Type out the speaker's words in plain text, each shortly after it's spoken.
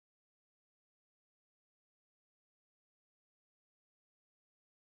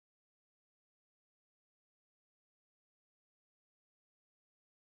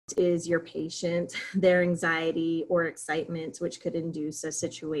is your patient, their anxiety or excitement, which could induce a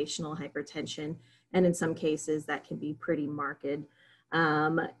situational hypertension. And in some cases that can be pretty marked.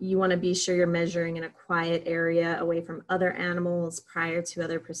 You want to be sure you're measuring in a quiet area away from other animals prior to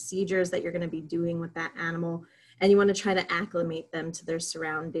other procedures that you're going to be doing with that animal. And you want to try to acclimate them to their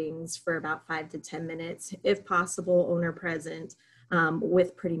surroundings for about 5 to 10 minutes, if possible, owner present,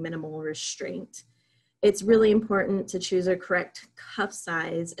 with pretty minimal restraint. It's really important to choose a correct cuff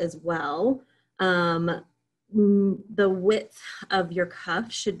size as well. The width of your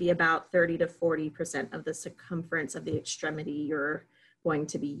cuff should be about 30 to 40% of the circumference of the extremity you're going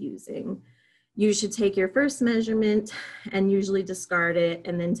to be using. You should take your first measurement and usually discard it,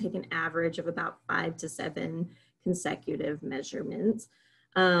 and then take an average of about 5 to 7 consecutive measurements.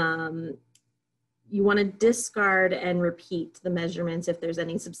 You want to discard and repeat the measurements if there's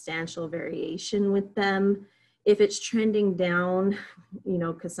any substantial variation with them. If it's trending down,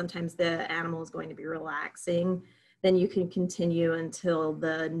 because sometimes the animal is going to be relaxing, then you can continue until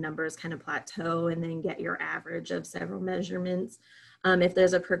the numbers kind of plateau and then get your average of several measurements. If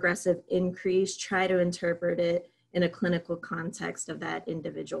there's a progressive increase, try to interpret it in a clinical context of that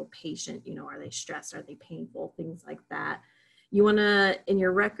individual patient. Are they stressed? Are they painful? Things like that. You want to, in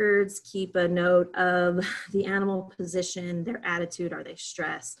your records, keep a note of the animal position, their attitude. Are they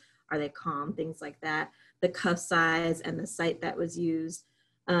stressed? Are they calm? Things like that. The cuff size and the site that was used,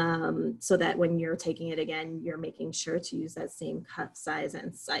 so that when you're taking it again, you're making sure to use that same cuff size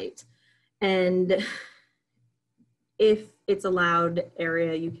and site. And if it's a loud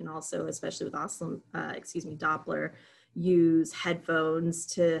area, you can also, especially with Doppler, use headphones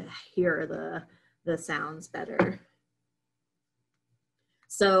to hear the sounds better.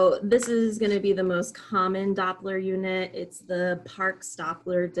 So this is going to be the most common Doppler unit. It's the Parks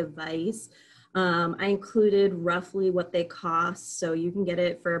Doppler device. I included roughly what they cost. So you can get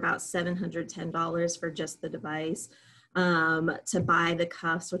it for about $710 for just the device. To buy the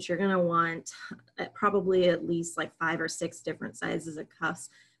cuffs, which you're going to want probably at least like 5 or 6 different sizes of cuffs.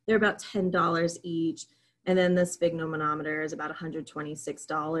 They're about $10 each. And then the sphygmomanometer is about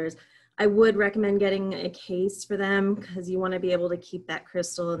 $126. I would recommend getting a case for them because you want to be able to keep that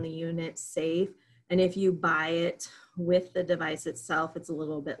crystal in the unit safe. And if you buy it with the device itself, it's a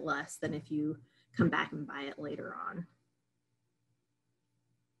little bit less than if you come back and buy it later on.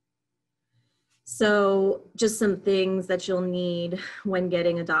 So just some things that you'll need when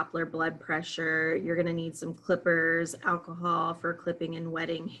getting a Doppler blood pressure. You're going to need some clippers, alcohol for clipping and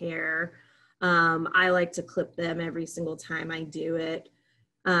wetting hair. I like to clip them every single time I do it.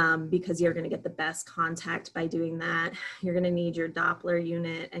 Because you're going to get the best contact by doing that. You're going to need your Doppler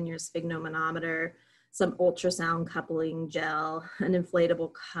unit and your sphygmomanometer, some ultrasound coupling gel, an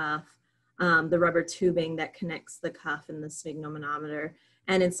inflatable cuff, the rubber tubing that connects the cuff and the sphygmomanometer.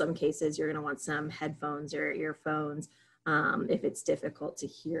 And in some cases, you're going to want some headphones or earphones if it's difficult to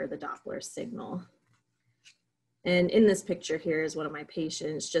hear the Doppler signal. And in this picture here is one of my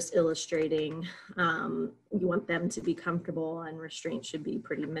patients, just illustrating you want them to be comfortable and restraint should be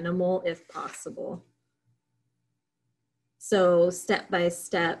pretty minimal if possible. So step by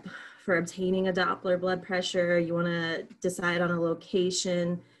step for obtaining a Doppler blood pressure, you want to decide on a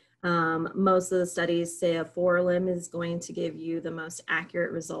location. Most of the studies say a forelimb is going to give you the most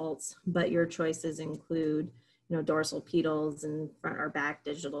accurate results, but your choices include, dorsal pedals and front or back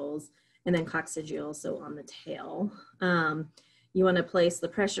digitals, and then coccygeal, so on the tail. You want to place the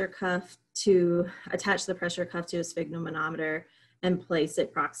pressure cuff attach the pressure cuff to a sphygmomanometer and place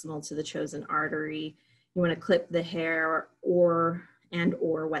it proximal to the chosen artery. You want to clip the hair or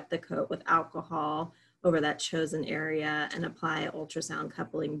wet the coat with alcohol over that chosen area and apply ultrasound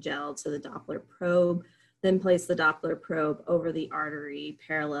coupling gel to the Doppler probe. Then place the Doppler probe over the artery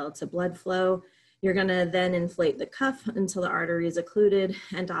parallel to blood flow. You're going to then inflate the cuff until the artery is occluded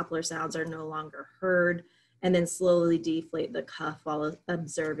and Doppler sounds are no longer heard, and then slowly deflate the cuff while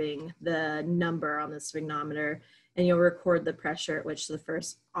observing the number on the sphygmometer, and you'll record the pressure at which the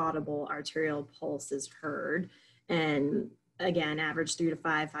first audible arterial pulse is heard. And again, average 3 to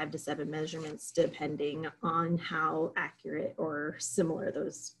 5, 5 to 7 measurements, depending on how accurate or similar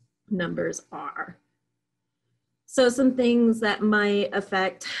those numbers are. So some things that might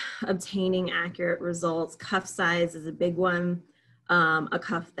affect obtaining accurate results. Cuff size is a big one. A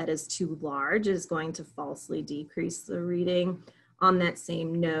cuff that is too large is going to falsely decrease the reading. On that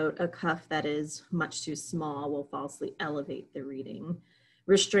same note, a cuff that is much too small will falsely elevate the reading.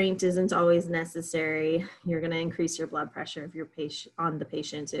 Restraint isn't always necessary. You're going to increase your blood pressure if you're on the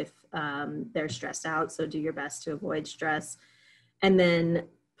patient if they're stressed out, so do your best to avoid stress. And then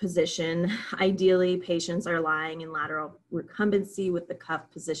position. Ideally, patients are lying in lateral recumbency with the cuff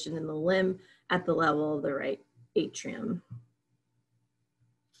position in the limb at the level of the right atrium.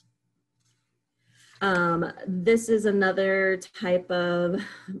 This is another type of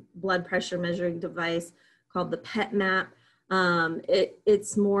blood pressure measuring device called the PET map.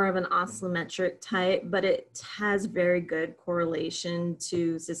 It's more of an oscillometric type, but it has very good correlation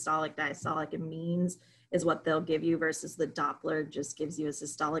to systolic, diastolic, and means is what they'll give you versus the Doppler just gives you a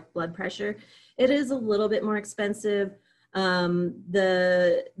systolic blood pressure. It is a little bit more expensive.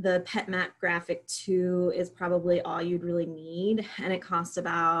 The PET map graphic 2 is probably all you'd really need, and it costs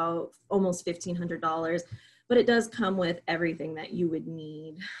about almost $1,500, but it does come with everything that you would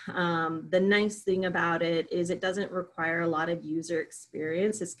need. The nice thing about it is it doesn't require a lot of user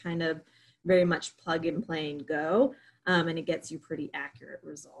experience. It's kind of very much plug and play and go, and it gets you pretty accurate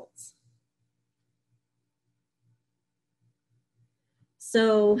results.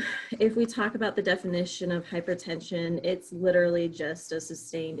 So if we talk about the definition of hypertension, it's literally just a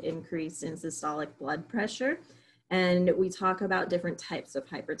sustained increase in systolic blood pressure. And we talk about different types of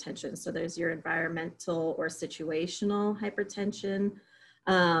hypertension. So there's your environmental or situational hypertension.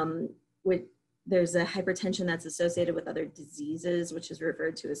 There's a hypertension that's associated with other diseases, which is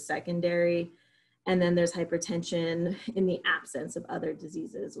referred to as secondary. And then there's hypertension in the absence of other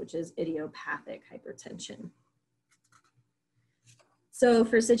diseases, which is idiopathic hypertension. So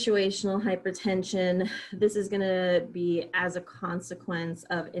for situational hypertension, this is going to be as a consequence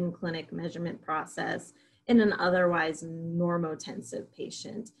of in-clinic measurement process in an otherwise normotensive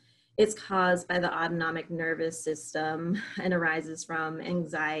patient. It's caused by the autonomic nervous system and arises from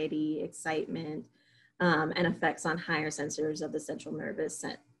anxiety, excitement, and effects on higher sensors of the central nervous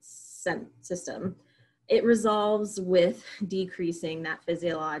system. It resolves with decreasing that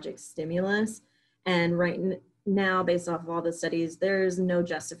physiologic stimulus, and now, based off of all the studies, there's no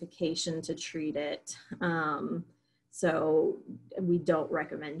justification to treat it. So we don't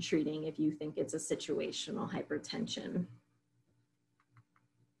recommend treating if you think it's a situational hypertension.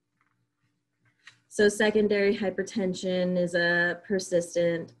 So secondary hypertension is a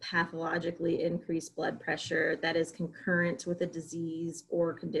persistent, pathologically increased blood pressure that is concurrent with a disease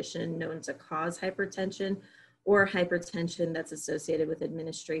or condition known to cause hypertension, or hypertension that's associated with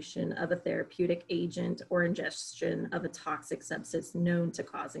administration of a therapeutic agent or ingestion of a toxic substance known to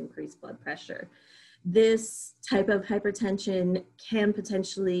cause increased blood pressure. This type of hypertension can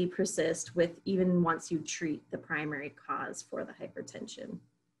potentially persist with even once you treat the primary cause for the hypertension.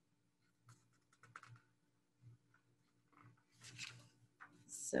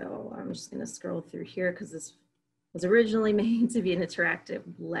 So I'm just going to scroll through here because this was originally made to be an interactive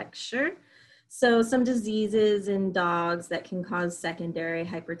lecture. So some diseases in dogs that can cause secondary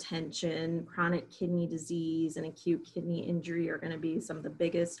hypertension, chronic kidney disease, and acute kidney injury are going to be some of the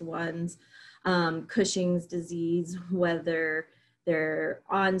biggest ones. Cushing's disease, whether they're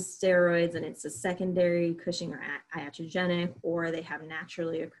on steroids and it's a secondary Cushing or iatrogenic, or they have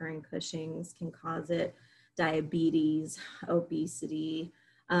naturally occurring Cushing's, can cause it. Diabetes, obesity,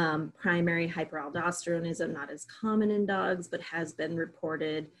 primary hyperaldosteronism, not as common in dogs, but has been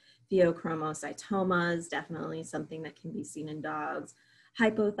reported. Pheochromocytoma is definitely something that can be seen in dogs.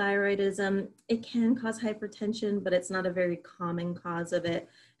 Hypothyroidism, it can cause hypertension, but it's not a very common cause of it.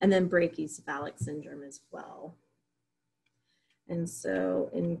 And then brachycephalic syndrome as well. And so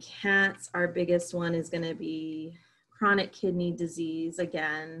in cats, our biggest one is going to be chronic kidney disease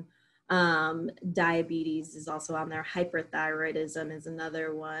again. Diabetes is also on there. Hyperthyroidism is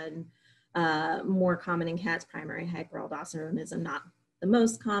another one. More common in cats, primary hyperaldosteronism, not the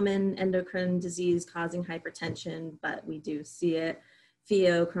most common endocrine disease causing hypertension, but we do see it.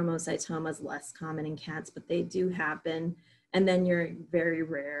 Pheochromocytoma is less common in cats, but they do happen. And then your very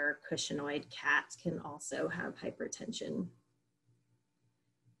rare cushingoid cats can also have hypertension.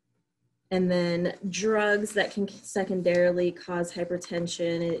 And then drugs that can secondarily cause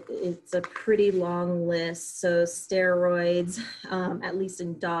hypertension, it's a pretty long list. So steroids, at least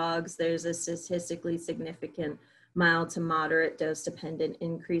in dogs, there's a statistically significant mild to moderate dose-dependent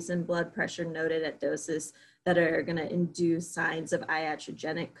increase in blood pressure noted at doses that are going to induce signs of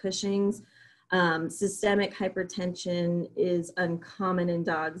iatrogenic Cushing's. Systemic hypertension is uncommon in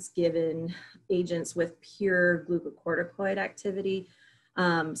dogs given agents with pure glucocorticoid activity.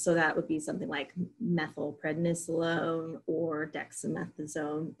 So that would be something like methylprednisolone or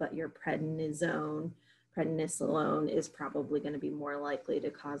dexamethasone, but your prednisone is probably going to be more likely to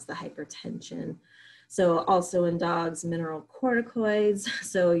cause the hypertension. So also in dogs, mineral corticoids,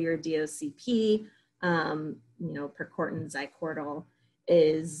 so your DOCP, percortin, Zycortal,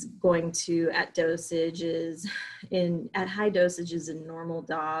 is going to, at high dosages in normal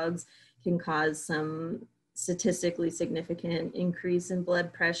dogs, can cause some statistically significant increase in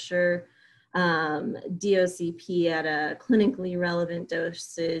blood pressure. DOCP at a clinically relevant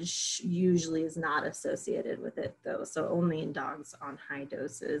dosage usually is not associated with it though, so only in dogs on high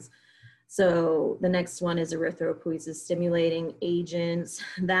doses. So the next one is erythropoiesis stimulating agents.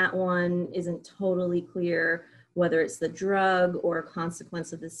 That one isn't totally clear whether it's the drug or a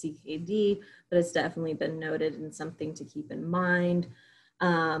consequence of the CKD, but it's definitely been noted and something to keep in mind.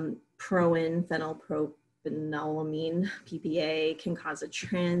 Phenylpropanolamine, PPA, can cause a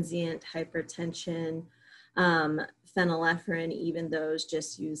transient hypertension. Phenylephrine, even those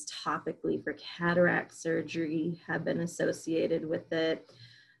just used topically for cataract surgery, have been associated with it.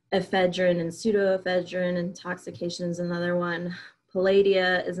 Ephedrine and pseudoephedrine intoxication is another one.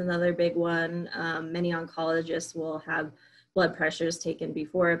 Palladia is another big one. Many oncologists will have blood pressures taken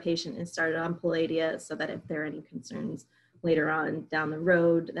before a patient is started on Palladia, so that if there are any concerns later on down the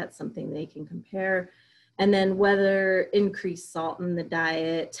road, that's something they can compare. And then whether increased salt in the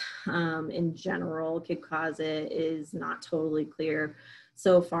diet in general could cause it is not totally clear.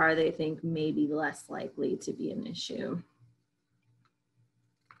 So far, they think maybe less likely to be an issue.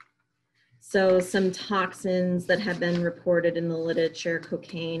 So some toxins that have been reported in the literature,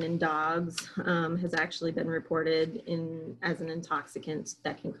 cocaine in dogs has actually been reported as an intoxicant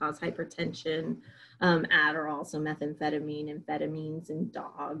that can cause hypertension. Adderall, so methamphetamine, amphetamines in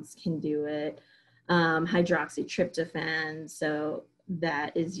dogs can do it. Hydroxytryptophan, so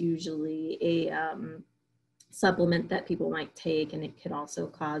that is usually a supplement that people might take, and it could also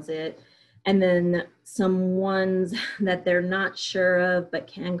cause it. And then some ones that they're not sure of but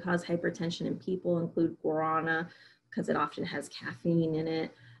can cause hypertension in people include guarana, because it often has caffeine in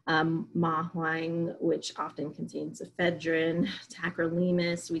it, mahuang, which often contains ephedrine,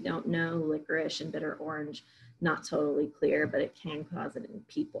 tacrolimus, we don't know, licorice and bitter orange, not totally clear, but it can cause it in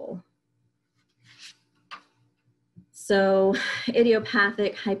people. So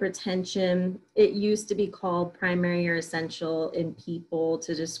idiopathic hypertension, it used to be called primary or essential in people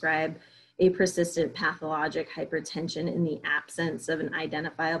to describe a persistent pathologic hypertension in the absence of an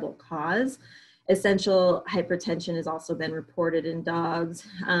identifiable cause. Essential hypertension has also been reported in dogs.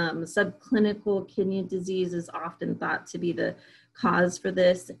 Subclinical kidney disease is often thought to be the cause for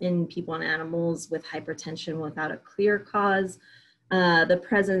this in people and animals with hypertension without a clear cause. The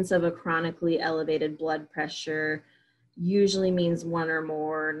presence of a chronically elevated blood pressure usually means one or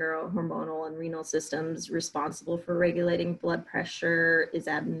more neurohormonal and renal systems responsible for regulating blood pressure is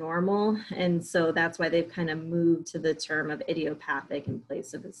abnormal. And so that's why they've kind of moved to the term of idiopathic in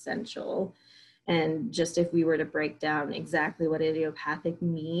place of essential. And just if we were to break down exactly what idiopathic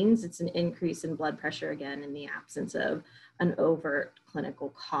means, it's an increase in blood pressure, again, in the absence of an overt clinical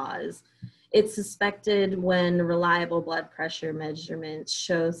cause. It's suspected when reliable blood pressure measurements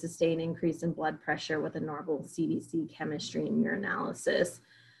show sustained increase in blood pressure with a normal CBC chemistry and urinalysis.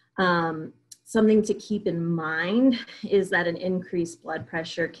 Something to keep in mind is that an increased blood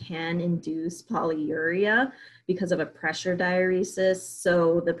pressure can induce polyuria because of a pressure diuresis.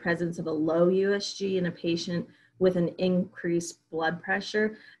 So the presence of a low USG in a patient with an increased blood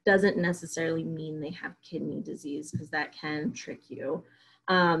pressure doesn't necessarily mean they have kidney disease, because that can trick you.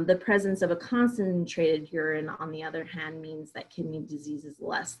 The presence of a concentrated urine, on the other hand, means that kidney disease is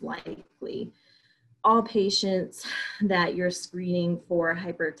less likely. All patients that you're screening for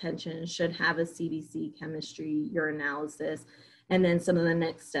hypertension should have a CBC chemistry urinalysis. And then some of the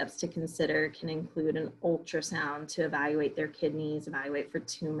next steps to consider can include an ultrasound to evaluate their kidneys, evaluate for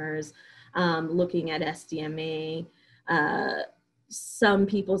tumors, looking at SDMA. Some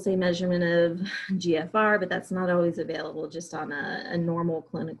people say measurement of GFR, but that's not always available just on a normal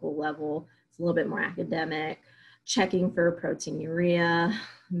clinical level. It's a little bit more academic. Checking for proteinuria,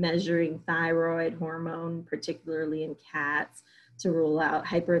 measuring thyroid hormone, particularly in cats, to rule out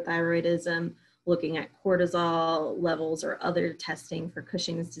hyperthyroidism, looking at cortisol levels or other testing for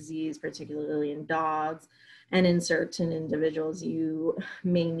Cushing's disease, particularly in dogs. And in certain individuals, you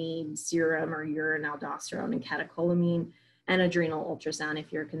may need serum or urine aldosterone and catecholamine, and adrenal ultrasound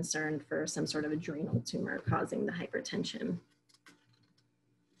if you're concerned for some sort of adrenal tumor causing the hypertension.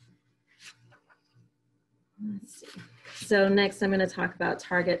 Let's see. So next I'm going to talk about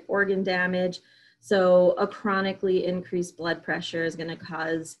target organ damage. So a chronically increased blood pressure is going to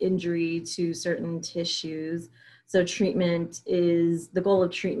cause injury to certain tissues. So the goal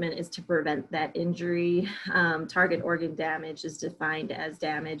of treatment is to prevent that injury. Target organ damage is defined as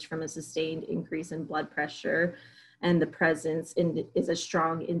damage from a sustained increase in blood pressure, and the presence is a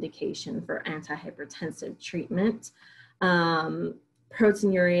strong indication for antihypertensive treatment.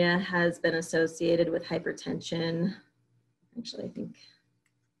 Proteinuria has been associated with hypertension. Actually, I think,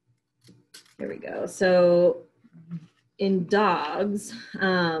 here we go. So in dogs,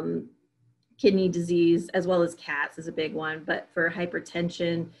 kidney disease, as well as cats, is a big one. But for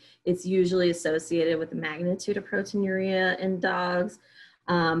hypertension, it's usually associated with the magnitude of proteinuria in dogs.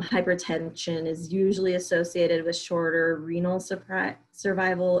 Hypertension is usually associated with shorter renal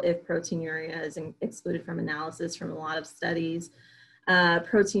survival if proteinuria is excluded from analysis from a lot of studies.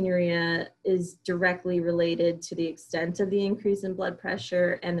 Proteinuria is directly related to the extent of the increase in blood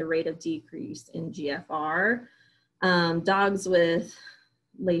pressure and the rate of decrease in GFR. Dogs with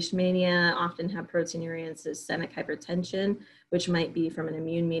leishmania often have proteinuria and systemic hypertension, which might be from an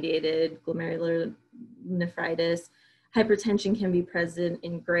immune-mediated glomerular nephritis. Hypertension can be present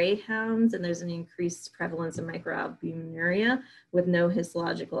in greyhounds, and there's an increased prevalence of microalbuminuria with no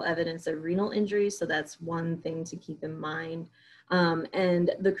histological evidence of renal injury, so that's one thing to keep in mind.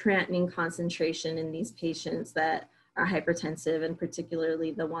 And the creatinine concentration in these patients that are hypertensive, and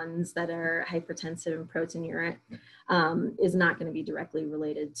particularly the ones that are hypertensive and proteinuric, is not going to be directly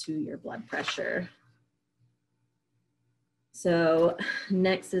related to your blood pressure. So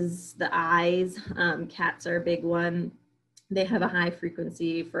next is the eyes. Cats are a big one. They have a high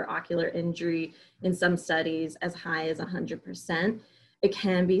frequency for ocular injury in some studies, as high as 100%. It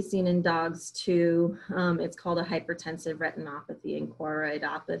can be seen in dogs too. It's called a hypertensive retinopathy and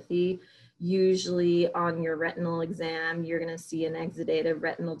choroidopathy. Usually on your retinal exam, you're going to see an exudative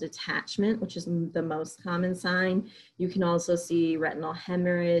retinal detachment, which is the most common sign. You can also see retinal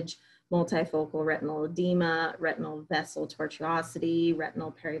hemorrhage, multifocal retinal edema, retinal vessel tortuosity,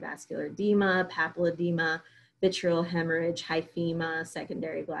 retinal perivascular edema, papilledema, vitreal hemorrhage, hyphema,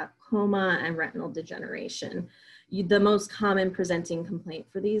 secondary glaucoma, and retinal degeneration. The most common presenting complaint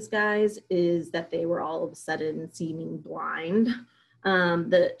for these guys is that they were all of a sudden seeming blind.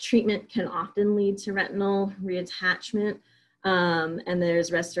 The treatment can often lead to retinal reattachment, and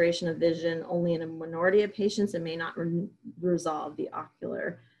there's restoration of vision only in a minority of patients and may not resolve the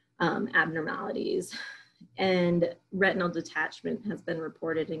ocular abnormalities. And retinal detachment has been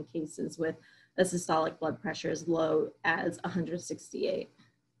reported in cases with a systolic blood pressure as low as 168.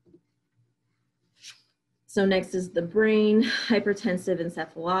 So next is the brain. Hypertensive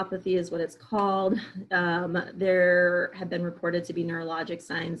encephalopathy is what it's called. There have been reported to be neurologic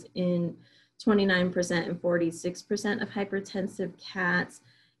signs in 29% and 46% of hypertensive cats.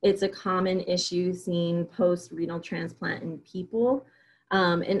 It's a common issue seen post-renal transplant in people.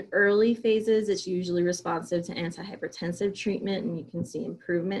 In early phases, it's usually responsive to antihypertensive treatment, and you can see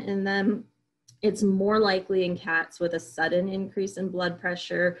improvement in them. It's more likely in cats with a sudden increase in blood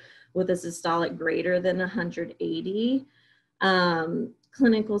pressure with a systolic greater than 180.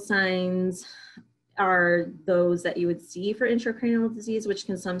 Clinical signs are those that you would see for intracranial disease, which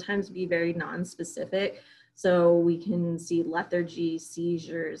can sometimes be very nonspecific. So we can see lethargy,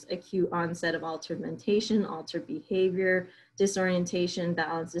 seizures, acute onset of altered mentation, altered behavior, disorientation,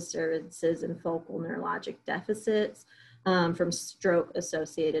 balance disturbances, and focal neurologic deficits from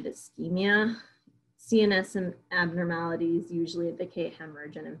stroke-associated ischemia. CNS abnormalities usually indicate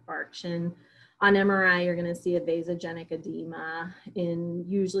hemorrhage and infarction. On MRI, you're going to see a vasogenic edema in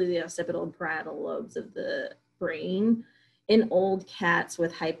usually the occipital and parietal lobes of the brain. In old cats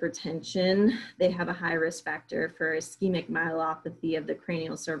with hypertension, they have a high risk factor for ischemic myelopathy of the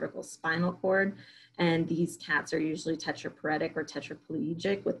cranial cervical spinal cord. And these cats are usually tetraplegic or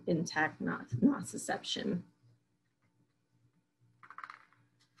tetraplegic with intact nociception.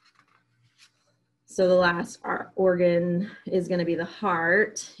 So the last organ is going to be the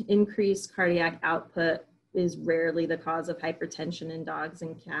heart. Increased cardiac output is rarely the cause of hypertension in dogs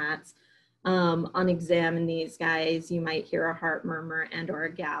and cats. On exam in these guys, you might hear a heart murmur and or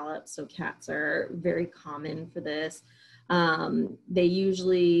a gallop. So cats are very common for this. They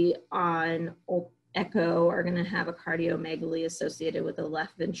usually on echo are going to have a cardiomegaly associated with a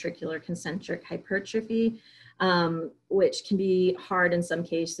left ventricular concentric hypertrophy, which can be hard in some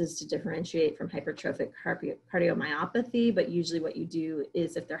cases to differentiate from hypertrophic cardiomyopathy. But usually what you do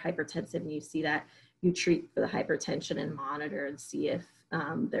is if they're hypertensive and you see that, you treat for the hypertension and monitor and see if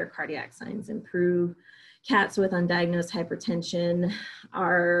their cardiac signs improve. Cats with undiagnosed hypertension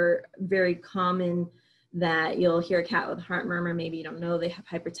are very common that you'll hear a cat with a heart murmur, maybe you don't know they have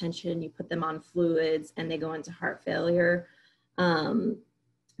hypertension, you put them on fluids and they go into heart failure.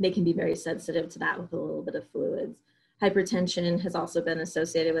 They can be very sensitive to that with a little bit of fluids. Hypertension has also been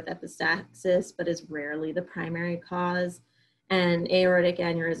associated with epistaxis, but is rarely the primary cause. And aortic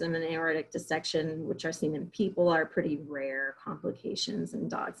aneurysm and aortic dissection, which are seen in people, are pretty rare complications in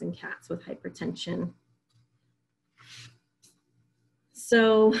dogs and cats with hypertension.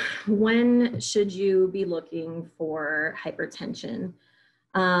 So when should you be looking for hypertension?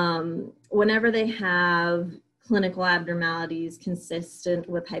 Whenever they have clinical abnormalities consistent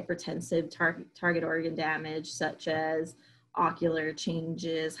with hypertensive target organ damage, such as ocular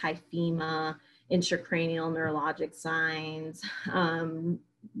changes, hyphema, intracranial neurologic signs,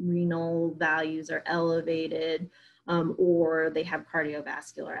 renal values are elevated, or they have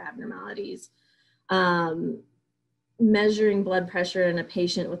cardiovascular abnormalities. Measuring blood pressure in a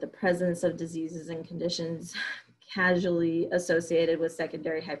patient with the presence of diseases and conditions casually associated with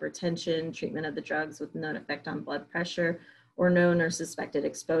secondary hypertension, treatment of the drugs with known effect on blood pressure, or known or suspected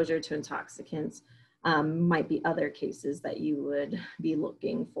exposure to intoxicants might be other cases that you would be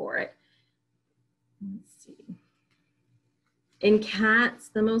looking for it. Let's see. In cats,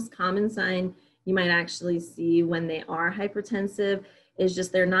 the most common sign you might actually see when they are hypertensive is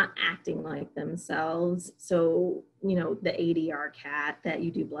just they're not acting like themselves. So, you know, the ADR cat that you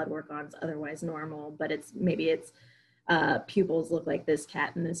do blood work on is otherwise normal, but maybe pupils look like this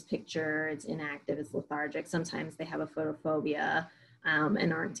cat in this picture. It's inactive, it's lethargic. Sometimes they have a photophobia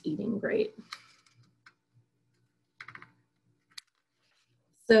and aren't eating great.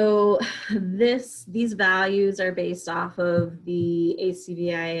 So these values are based off of the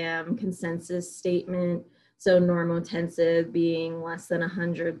ACVIM consensus statement. So normotensive being less than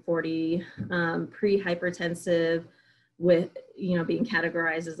 140, pre-hypertensive with, you know, being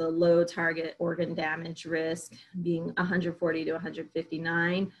categorized as a low target organ damage risk being 140 to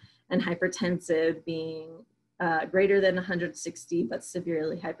 159, and hypertensive being greater than 160, but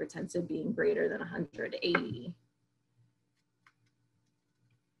severely hypertensive being greater than 180.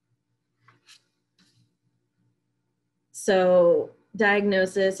 So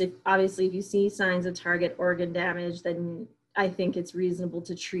diagnosis, obviously if you see signs of target organ damage, then I think it's reasonable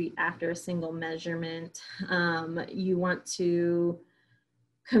to treat after a single measurement. You want to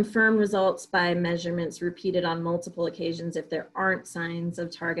confirm results by measurements repeated on multiple occasions if there aren't signs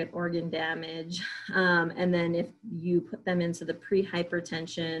of target organ damage. And then if you put them into the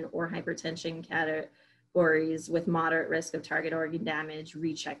pre-hypertension or hypertension categories with moderate risk of target organ damage,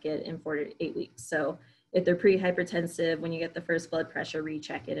 recheck it in 4 to 8 weeks. So if they're pre-hypertensive, when you get the first blood pressure,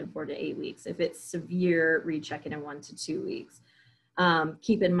 recheck it in 4 to 8 weeks. If it's severe, recheck it in 1 to 2 weeks.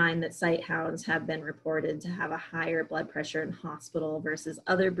 Keep in mind that sight hounds have been reported to have a higher blood pressure in hospital versus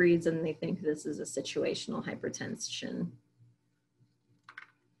other breeds, and they think this is a situational hypertension.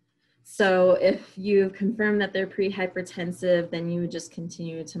 So if you've confirmed that they're pre-hypertensive, then you would just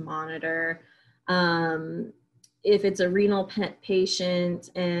continue to monitor. If it's a renal patient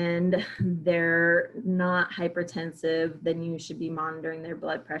and they're not hypertensive, then you should be monitoring their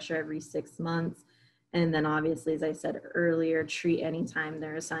blood pressure every 6 months. And then obviously, as I said earlier, treat anytime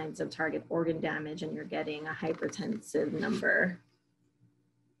there are signs of target organ damage and you're getting a hypertensive number.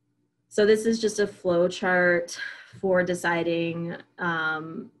 So this is just a flow chart for deciding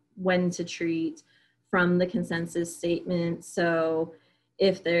when to treat from the consensus statement. So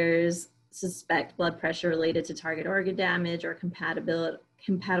if there's suspect blood pressure related to target organ damage or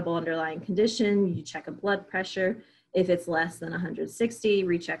compatible underlying condition, you check a blood pressure. If it's less than 160,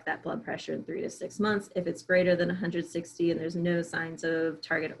 recheck that blood pressure in 3 to 6 months. If it's greater than 160 and there's no signs of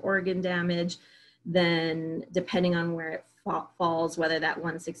target organ damage, then depending on where it falls, whether that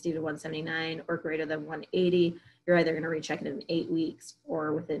 160 to 179 or greater than 180, you're either going to recheck it in 8 weeks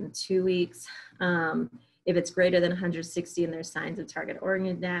or within 2 weeks. If it's greater than 160 and there's signs of target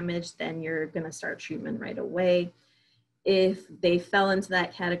organ damage, then you're going to start treatment right away. If they fell into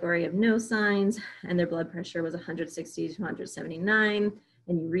that category of no signs and their blood pressure was 160 to 179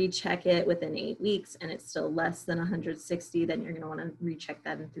 and you recheck it within 8 weeks and it's still less than 160, then you're going to want to recheck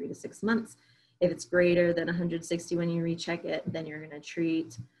that in 3 to 6 months. If it's greater than 160 when you recheck it, then you're going to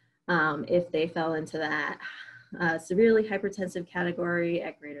treat. If they fell into that severely hypertensive category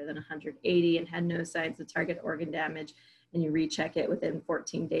at greater than 180 and had no signs of target organ damage, and you recheck it within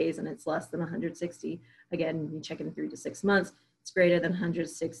 14 days and it's less than 160, again, you check in 3 to 6 months. It's greater than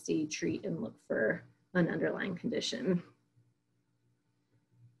 160, treat and look for an underlying condition.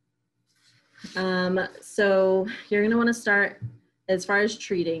 So you're going to want to start, as far as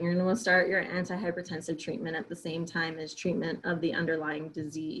treating, you're going to want to start your antihypertensive treatment at the same time as treatment of the underlying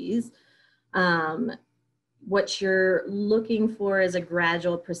disease. What you're looking for is a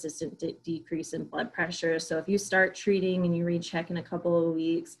gradual persistent decrease in blood pressure. So if you start treating and you recheck in a couple of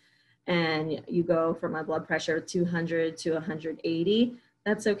weeks and you go from a blood pressure of 200 to 180,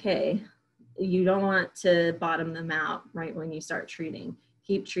 that's okay. You don't want to bottom them out right when you start treating.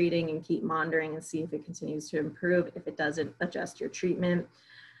 Keep treating and keep monitoring and see if it continues to improve. If it doesn't, adjust your treatment.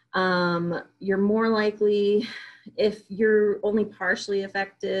 You're more likely, if you're only partially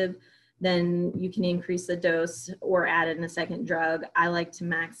effective, then you can increase the dose or add in a second drug. I like to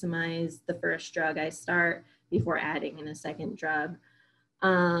maximize the first drug I start before adding in a second drug.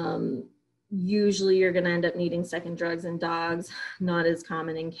 Usually you're going to end up needing second drugs in dogs, not as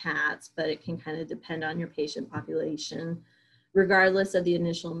common in cats, but it can kind of depend on your patient population. Regardless of the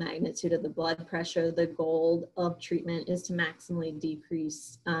initial magnitude of the blood pressure, the goal of treatment is to maximally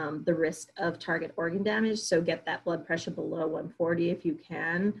decrease the risk of target organ damage. So get that blood pressure below 140 if you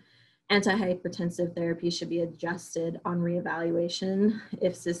can. Antihypertensive therapy should be adjusted on reevaluation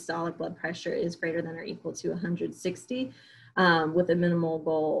if systolic blood pressure is greater than or equal to 160, with a minimal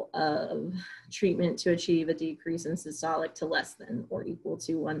goal of treatment to achieve a decrease in systolic to less than or equal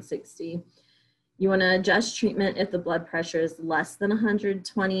to 160. You want to adjust treatment if the blood pressure is less than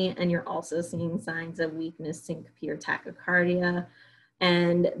 120 and you're also seeing signs of weakness, syncope, or tachycardia.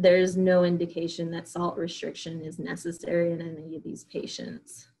 And there's no indication that salt restriction is necessary in any of these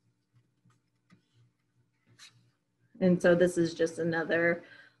patients. And so this is just another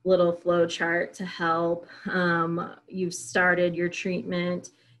little flow chart to help. You've started your treatment,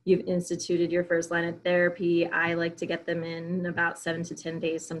 you've instituted your first line of therapy. I like to get them in about 7 to 10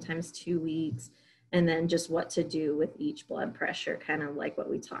 days, sometimes 2 weeks, and then just what to do with each blood pressure, kind of like what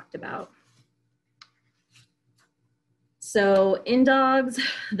we talked about. So in dogs,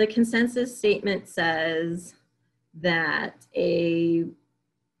 the consensus statement says that a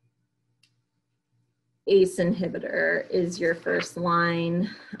ACE inhibitor is your first line.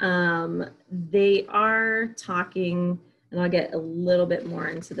 They are talking, and I'll get a little bit more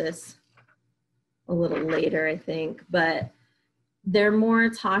into this a little later, I think, but they're more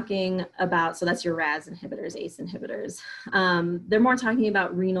talking about, so that's your RAS inhibitors, ACE inhibitors. They're more talking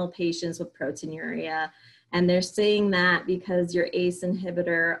about renal patients with proteinuria. And they're saying that because your ACE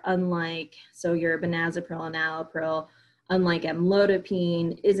inhibitor, unlike, so your benazepril and allopril, unlike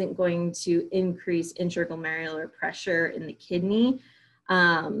amlodipine, isn't going to increase intraglomerular pressure in the kidney.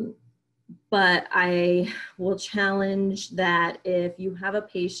 But I will challenge that if you have a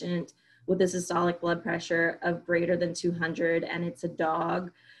patient with a systolic blood pressure of greater than 200 and it's a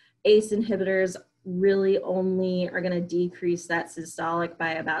dog, ACE inhibitors really only are going to decrease that systolic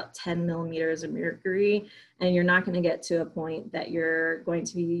by about 10 millimeters of mercury, and you're not going to get to a point that you're going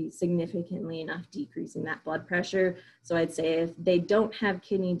to be significantly enough decreasing that blood pressure. So I'd say if they don't have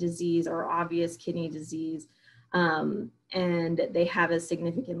kidney disease or obvious kidney disease, and they have a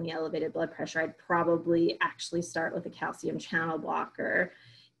significantly elevated blood pressure, I'd probably actually start with a calcium channel blocker.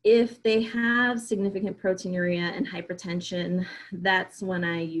 If they have significant proteinuria and hypertension, that's when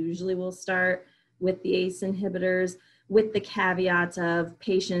I usually will start with the ACE inhibitors, with the caveat of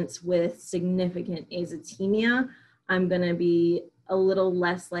patients with significant azotemia. I'm going to be a little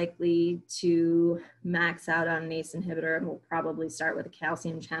less likely to max out on an ACE inhibitor, and we'll probably start with a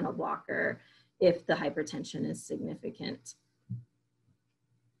calcium channel blocker if the hypertension is significant.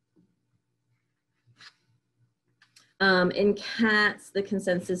 In cats, the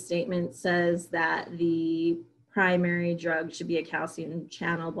consensus statement says that the primary drug should be a calcium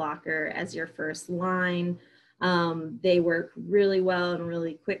channel blocker as your first line. They work really well and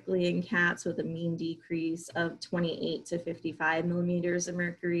really quickly in cats with a mean decrease of 28 to 55 millimeters of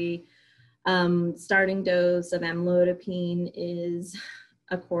mercury. Starting dose of amlodipine is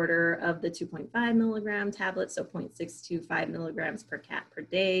a quarter of the 2.5 milligram tablet, so 0.625 milligrams per cat per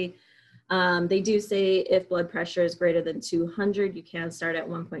day. They do say if blood pressure is greater than 200, you can start at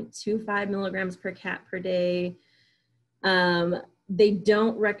 1.25 milligrams per cat per day. They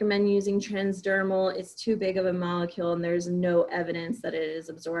don't recommend using transdermal. It's too big of a molecule and there's no evidence that it is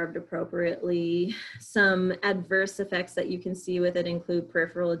absorbed appropriately. Some adverse effects that you can see with it include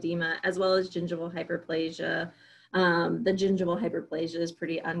peripheral edema as well as gingival hyperplasia. The gingival hyperplasia is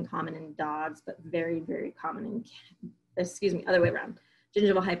pretty uncommon in dogs, but very, very common in, other way around.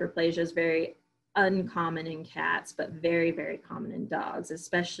 Gingival hyperplasia is very uncommon in cats, but very, very common in dogs,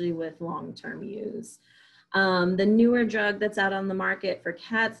 especially with long-term use. The newer drug that's out on the market for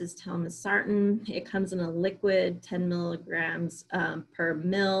cats is telmisartan. It comes in a liquid, 10 milligrams per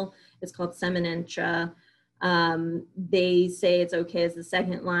mil. It's called Semenentra. They say it's okay as the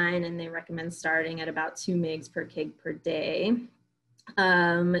second line, and they recommend starting at about 2 mg per kg per day.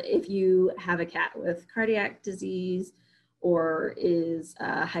 If you have a cat with cardiac disease or is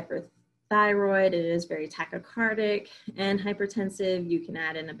hyperthyroid, it is very tachycardic and hypertensive, you can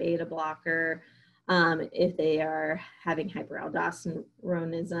add in a beta blocker. If they are having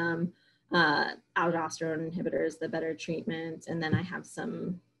hyperaldosteronism, aldosterone inhibitor is the better treatment. And then I have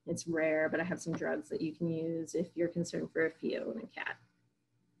some, it's rare, but I have some drugs that you can use if you're concerned for a pheo in a cat.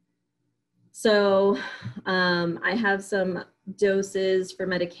 So I have some doses for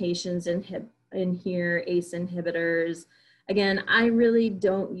medications in here, ACE inhibitors. Again, I really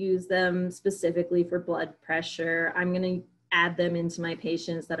don't use them specifically for blood pressure. I'm going to add them into my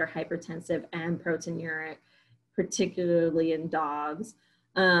patients that are hypertensive and proteinuric, particularly in dogs.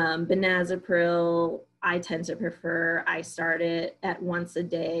 Benazepril, I tend to prefer. I start it at once a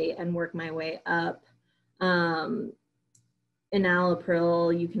day and work my way up.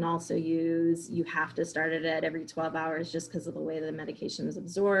 Enalapril, you can also use. You have to start it at every 12 hours just because of the way the medication is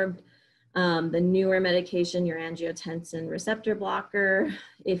absorbed. The newer medication, your angiotensin receptor blocker,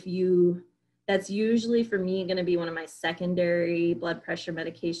 that's usually for me going to be one of my secondary blood pressure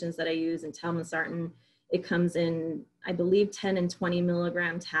medications that I use, and telmisartan. It comes in, I believe, 10 and 20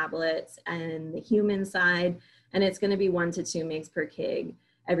 milligram tablets and the human side, and it's going to be 1 to 2 mg per kg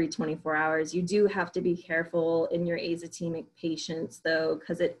every 24 hours. You do have to be careful in your azotemic patients though,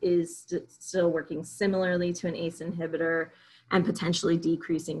 because it is still working similarly to an ACE inhibitor and potentially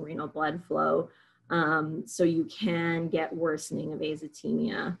decreasing renal blood flow. So you can get worsening of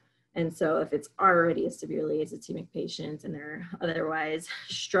azotemia. And so if it's already a severely azotemic patient and they're otherwise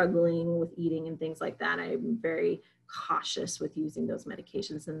struggling with eating and things like that, I'm very cautious with using those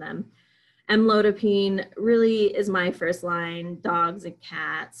medications in them. Amlodipine really is my first line, dogs and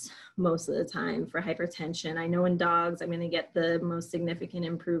cats most of the time for hypertension. I know in dogs, I'm going to get the most significant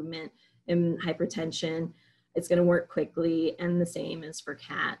improvement in hypertension. It's going to work quickly, and the same is for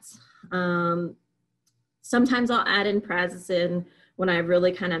cats. Sometimes I'll add in prazosin when I've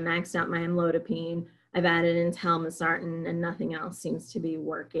really kind of maxed out my amlodipine. I've added in telmisartan and nothing else seems to be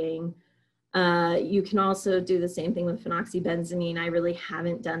working. You can also do the same thing with phenoxybenzamine. I really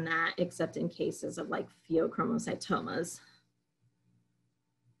haven't done that except in cases of like pheochromocytomas.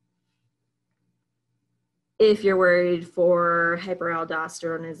 If you're worried for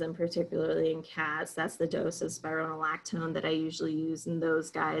hyperaldosteronism, particularly in cats, that's the dose of spironolactone that I usually use in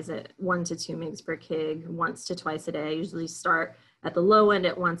those guys at 1 to 2 mg per kg, once to twice a day. I usually start at the low end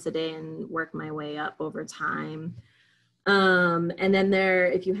at once a day and work my way up over time. And then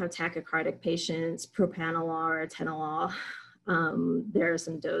if you have tachycardic patients, propranolol or atenolol, there are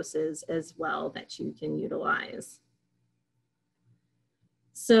some doses as well that you can utilize.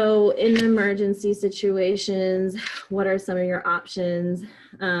 So in emergency situations, what are some of your options?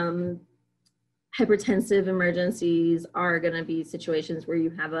 Hypertensive emergencies are going to be situations where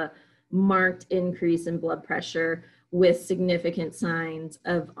you have a marked increase in blood pressure with significant signs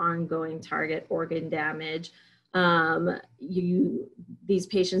of ongoing target organ damage. These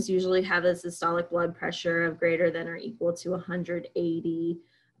patients usually have a systolic blood pressure of greater than or equal to 180,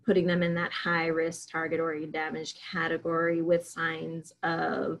 putting them in that high risk target organ damage category with signs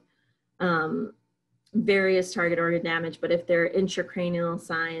of various target organ damage. But if they're intracranial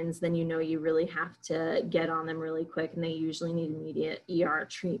signs, then you know you really have to get on them really quick, and they usually need immediate ER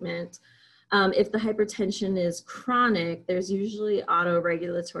treatment. If the hypertension is chronic, there's usually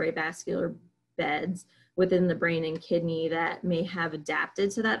autoregulatory vascular beds within the brain and kidney that may have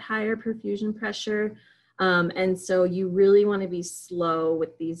adapted to that higher perfusion pressure. And so you really want to be slow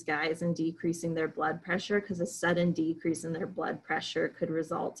with these guys in decreasing their blood pressure, because a sudden decrease in their blood pressure could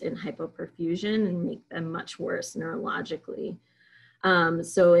result in hypoperfusion and make them much worse neurologically.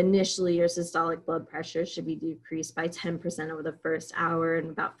 So initially your systolic blood pressure should be decreased by 10% over the first hour and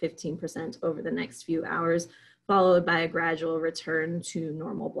about 15% over the next few hours, followed by a gradual return to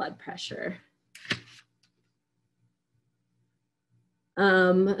normal blood pressure.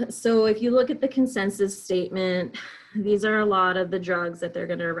 So if you look at the consensus statement, these are a lot of the drugs that they're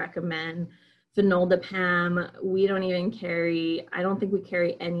going to recommend. Phenoldiprem, we don't even carry, I don't think we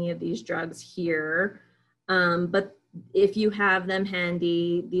carry any of these drugs here. But if you have them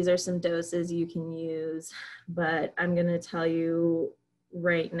handy, these are some doses you can use. But I'm going to tell you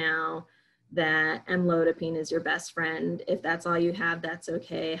right now that amlodipine is your best friend. If that's all you have, that's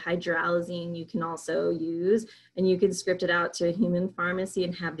okay. Hydralazine you can also use, and you can script it out to a human pharmacy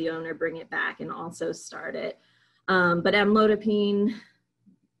and have the owner bring it back and also start it. But amlodipine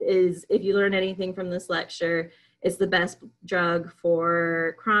is, if you learn anything from this lecture, it's the best drug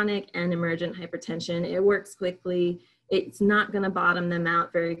for chronic and emergent hypertension. It works quickly. It's not going to bottom them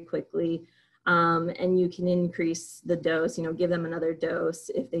out very quickly. And you can increase the dose, give them another dose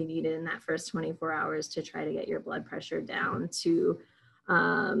if they need it in that first 24 hours to try to get your blood pressure down to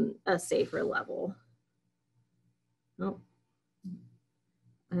a safer level. Oh.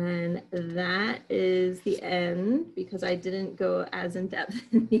 And that is the end, because I didn't go as in depth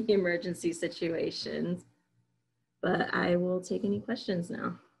in the emergency situations, but I will take any questions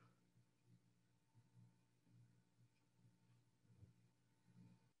now.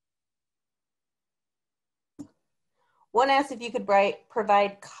 One asks if you could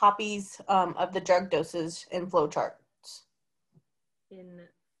provide copies of the drug doses and flow charts. In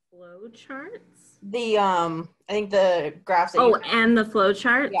flow charts? I think the graphs that you have. And the flow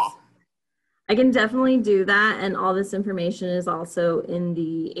charts? Yeah. I can definitely do that. And all this information is also in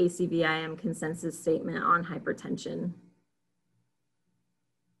the ACVIM consensus statement on hypertension.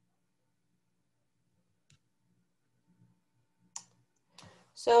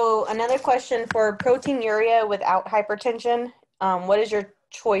 So another question for proteinuria without hypertension. What is your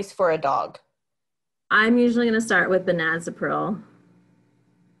choice for a dog? I'm usually going to start with benazepril.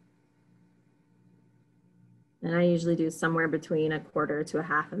 And I usually do somewhere between 1/4 to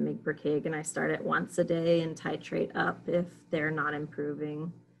 1/2 mg per kg. And I start it once a day and titrate up if they're not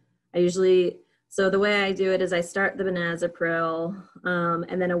improving. So the way I do it is I start the benazepril,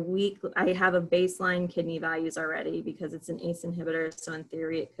 and then a week, I have a baseline kidney values already because it's an ACE inhibitor. So in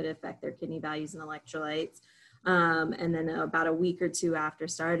theory, it could affect their kidney values and electrolytes. And then about a week or two after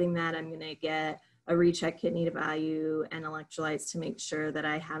starting that, I'm going to get a recheck kidney value and electrolytes to make sure that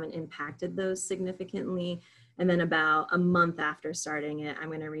I haven't impacted those significantly. And then about a month after starting it, I'm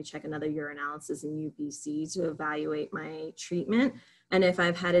going to recheck another urinalysis and UPC to evaluate my treatment. And if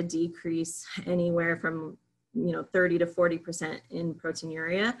I've had a decrease anywhere from 30 to 40% in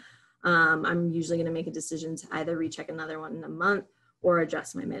proteinuria, I'm usually going to make a decision to either recheck another one in a month or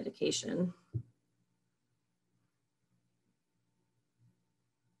adjust my medication.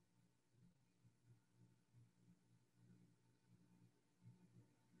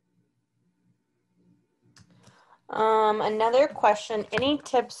 Another question, any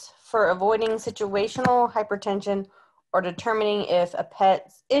tips for avoiding situational hypertension or determining if a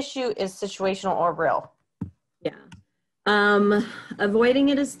pet's issue is situational or real? Yeah. Avoiding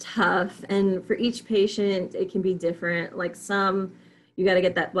it is tough. And for each patient, it can be different. Like some, you got to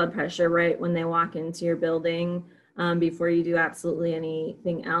get that blood pressure right when they walk into your building before you do absolutely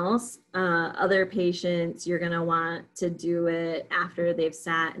anything else. Other patients, you're going to want to do it after they've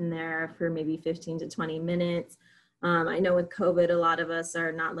sat in there for maybe 15 to 20 minutes. I know with COVID, a lot of us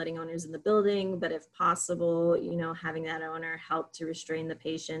are not letting owners in the building, but if possible, having that owner help to restrain the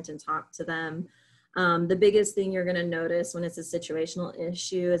patient and talk to them. The biggest thing you're going to notice when it's a situational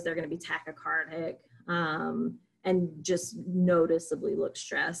issue is they're going to be tachycardic and just noticeably look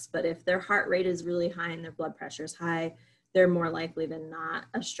stressed. But if their heart rate is really high and their blood pressure is high, they're more likely than not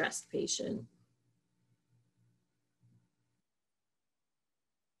a stressed patient.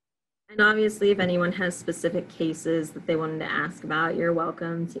 And obviously, if anyone has specific cases that they wanted to ask about, you're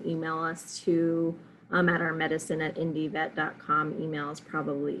welcome to email us to at our medicine@indievet.com. Email is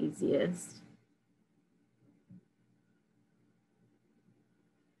probably easiest.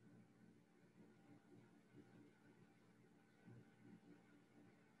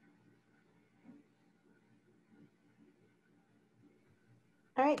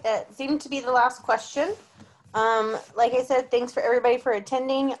 All right, that seemed to be the last question. Like I said, thanks for everybody for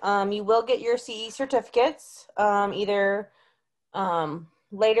attending. You will get your CE certificates either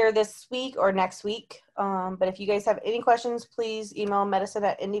later this week or next week. But if you guys have any questions, please email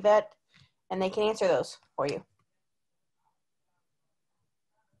medicine@indievet and they can answer those for you.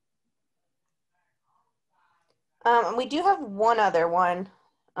 We do have one other one.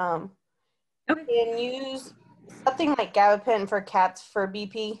 Okay. Can use something like gabapentin for cats for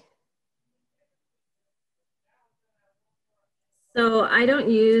BP. So I don't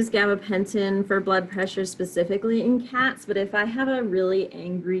use gabapentin for blood pressure specifically in cats, but if I have a really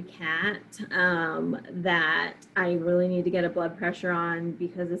angry cat that I really need to get a blood pressure on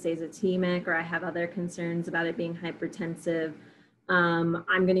because it's azotemic or I have other concerns about it being hypertensive, I'm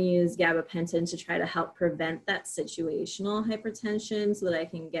going to use gabapentin to try to help prevent that situational hypertension so that I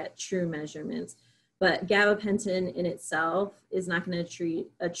can get true measurements. But gabapentin in itself is not going to treat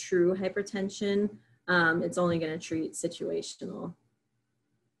a true hypertension. It's only going to treat situational.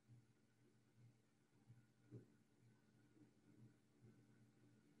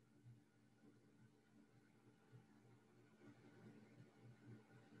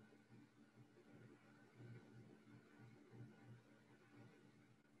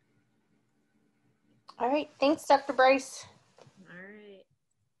 All right, thanks, Dr. Bryce.